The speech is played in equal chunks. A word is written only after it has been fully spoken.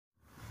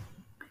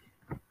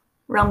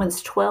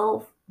Romans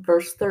 12,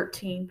 verse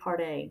 13,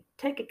 part A.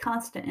 Take a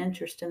constant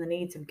interest in the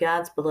needs of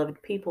God's beloved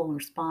people and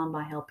respond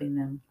by helping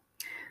them.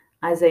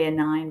 Isaiah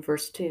 9,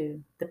 verse 2.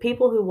 The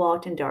people who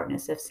walked in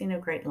darkness have seen a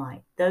great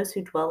light. Those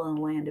who dwell in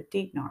a land of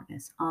deep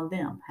darkness, on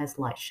them has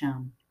light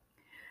shone.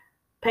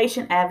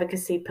 Patient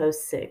Advocacy,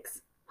 Post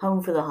 6.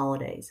 Home for the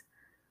Holidays.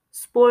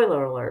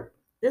 Spoiler alert.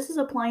 This is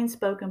a plain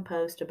spoken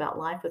post about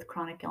life with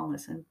chronic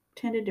illness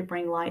intended to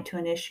bring light to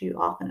an issue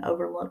often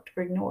overlooked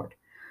or ignored.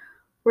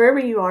 Wherever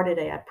you are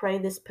today, I pray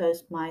this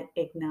post might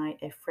ignite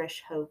a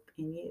fresh hope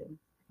in you.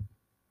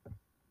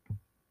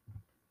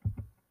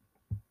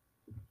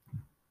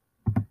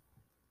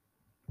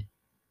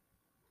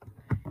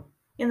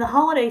 In the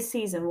holiday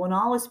season, when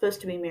all is supposed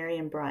to be merry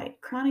and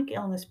bright, chronic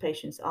illness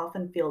patients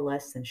often feel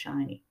less than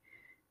shiny.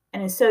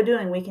 And in so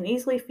doing, we can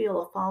easily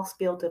feel a false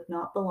guilt of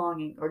not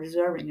belonging or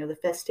deserving of the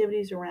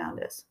festivities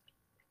around us,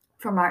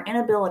 from our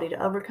inability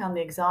to overcome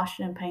the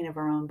exhaustion and pain of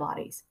our own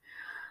bodies.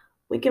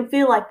 We can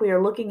feel like we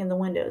are looking in the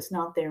windows,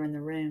 not there in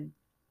the room.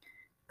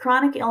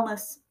 Chronic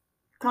illnesses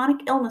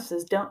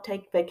don't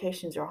take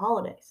vacations or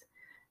holidays.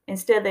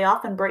 Instead, they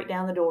often break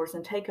down the doors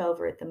and take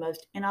over at the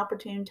most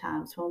inopportune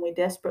times when we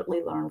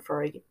desperately learn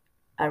for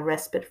a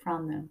respite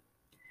from them.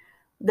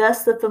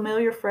 Thus, the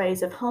familiar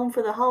phrase of home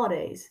for the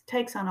holidays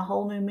takes on a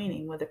whole new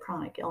meaning with a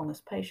chronic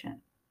illness patient.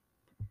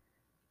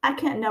 I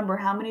can't number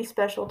how many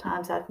special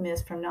times I've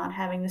missed from not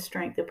having the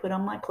strength to put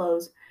on my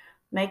clothes,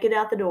 make it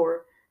out the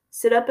door,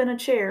 sit up in a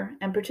chair,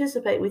 and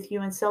participate with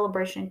you in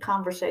celebration,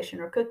 conversation,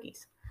 or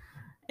cookies.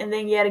 And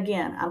then yet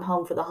again, I'm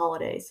home for the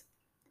holidays.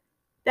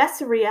 That's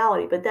the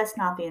reality, but that's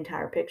not the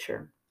entire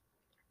picture.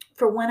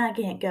 For when I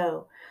can't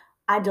go,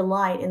 I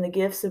delight in the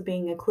gifts of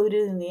being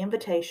included in the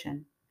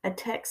invitation, a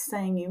text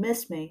saying you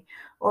missed me,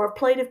 or a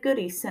plate of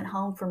goodies sent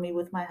home for me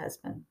with my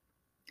husband.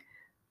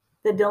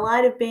 The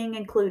delight of being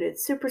included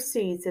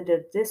supersedes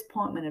the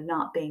disappointment of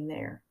not being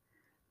there.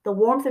 The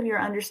warmth of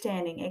your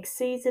understanding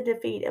exceeds the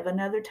defeat of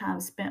another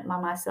time spent by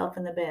myself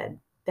in the bed,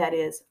 that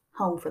is,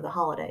 home for the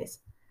holidays.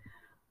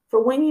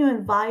 For when you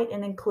invite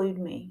and include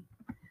me,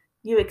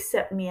 you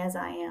accept me as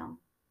I am,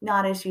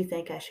 not as you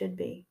think I should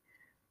be.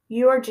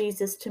 You are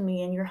Jesus to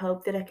me in your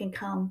hope that I can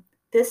come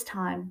this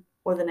time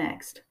or the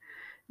next.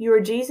 You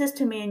are Jesus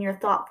to me in your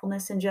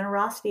thoughtfulness and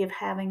generosity of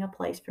having a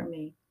place for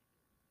me.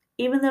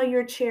 Even though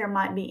your chair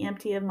might be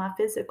empty of my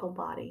physical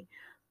body,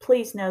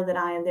 please know that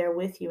I am there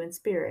with you in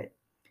spirit.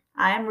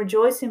 I am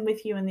rejoicing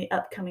with you in the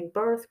upcoming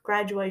birth,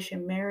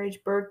 graduation,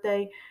 marriage,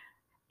 birthday,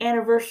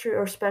 anniversary,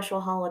 or special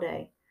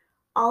holiday.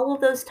 All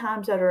of those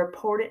times that are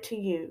important to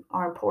you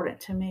are important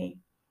to me.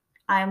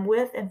 I am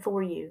with and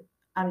for you.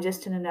 I'm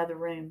just in another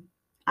room.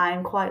 I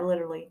am quite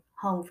literally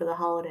home for the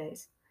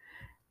holidays.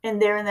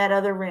 And there in that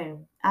other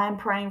room, I am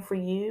praying for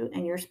you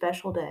and your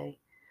special day,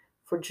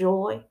 for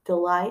joy,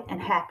 delight,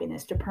 and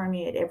happiness to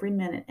permeate every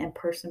minute and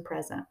person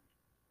present,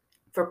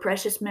 for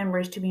precious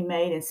memories to be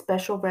made and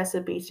special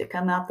recipes to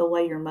come out the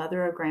way your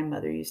mother or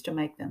grandmother used to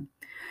make them,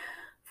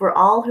 for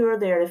all who are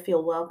there to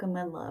feel welcome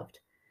and loved.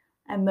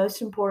 And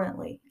most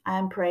importantly, I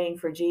am praying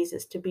for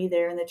Jesus to be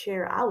there in the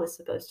chair I was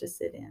supposed to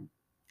sit in.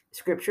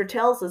 Scripture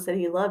tells us that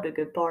he loved a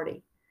good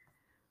party.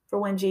 For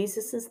when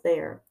Jesus is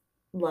there,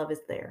 love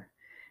is there.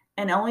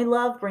 And only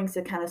love brings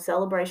the kind of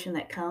celebration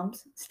that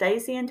comes,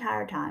 stays the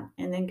entire time,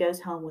 and then goes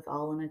home with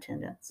all in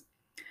attendance.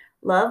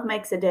 Love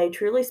makes a day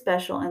truly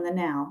special in the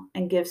now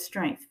and gives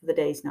strength for the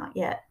days not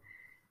yet.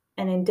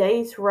 And in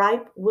days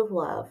ripe with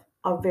love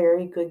are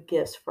very good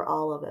gifts for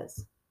all of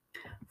us.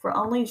 For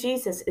only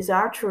Jesus is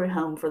our true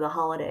home for the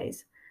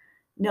holidays,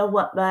 no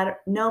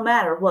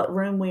matter what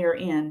room we are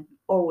in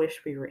or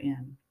wish we were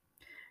in.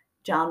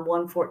 John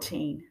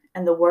 1:14,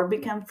 and the Word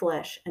became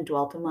flesh and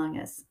dwelt among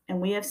us, and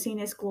we have seen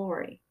his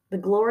glory. The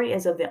glory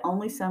is of the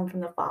only Son from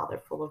the Father,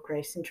 full of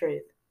grace and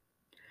truth.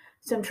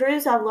 Some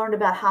truths I've learned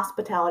about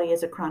hospitality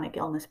as a chronic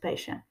illness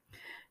patient.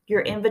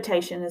 Your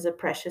invitation is a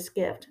precious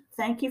gift.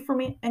 Thank you for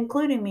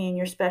including me in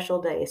your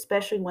special day,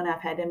 especially when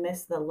I've had to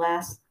miss the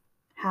last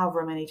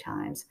however many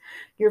times.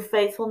 Your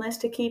faithfulness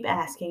to keep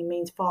asking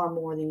means far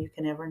more than you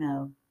can ever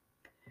know.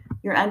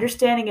 Your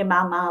understanding of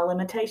my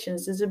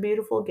limitations is a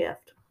beautiful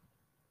gift.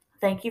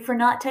 Thank you for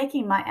not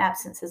taking my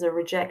absence as a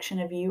rejection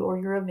of you or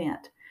your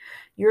event.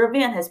 Your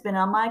event has been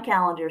on my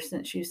calendar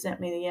since you sent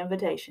me the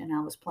invitation.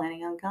 I was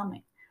planning on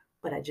coming,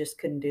 but I just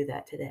couldn't do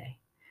that today.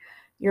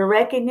 Your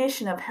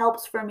recognition of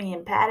helps for me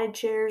in padded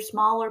chairs,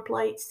 smaller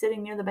plates,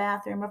 sitting near the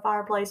bathroom or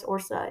fireplace or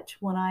such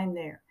when I'm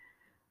there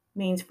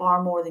means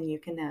far more than you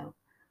can know.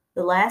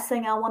 The last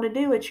thing I want to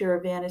do at your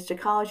event is to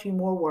cause you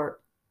more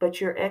work,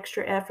 but your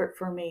extra effort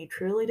for me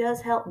truly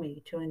does help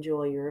me to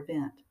enjoy your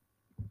event.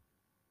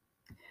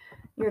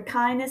 Your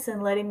kindness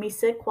in letting me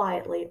sit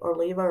quietly or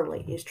leave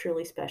early is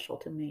truly special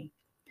to me.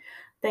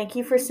 Thank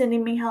you for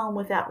sending me home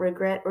without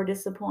regret or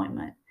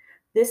disappointment.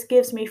 This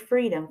gives me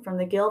freedom from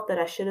the guilt that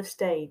I should have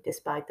stayed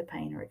despite the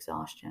pain or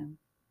exhaustion.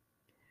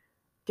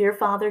 Dear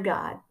Father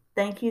God,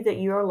 thank you that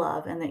you are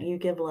love and that you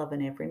give love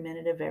in every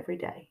minute of every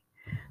day.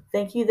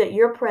 Thank you that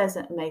your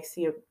presence makes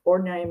the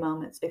ordinary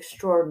moments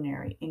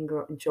extraordinary in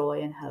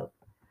joy and hope.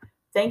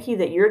 Thank you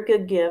that your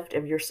good gift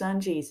of your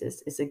Son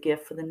Jesus is a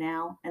gift for the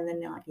now and the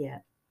not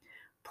yet.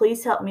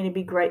 Please help me to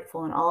be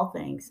grateful in all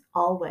things,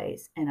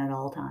 always, and at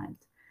all times.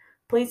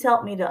 Please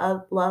help me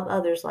to love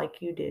others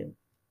like you do.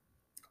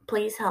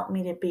 Please help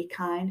me to be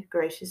kind,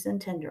 gracious, and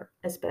tender,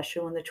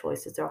 especially when the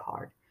choices are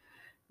hard.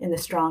 In the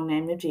strong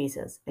name of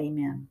Jesus,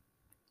 amen.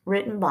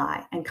 Written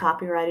by and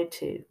copyrighted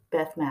to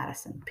Beth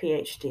Madison,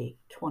 PhD,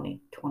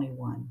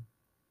 2021.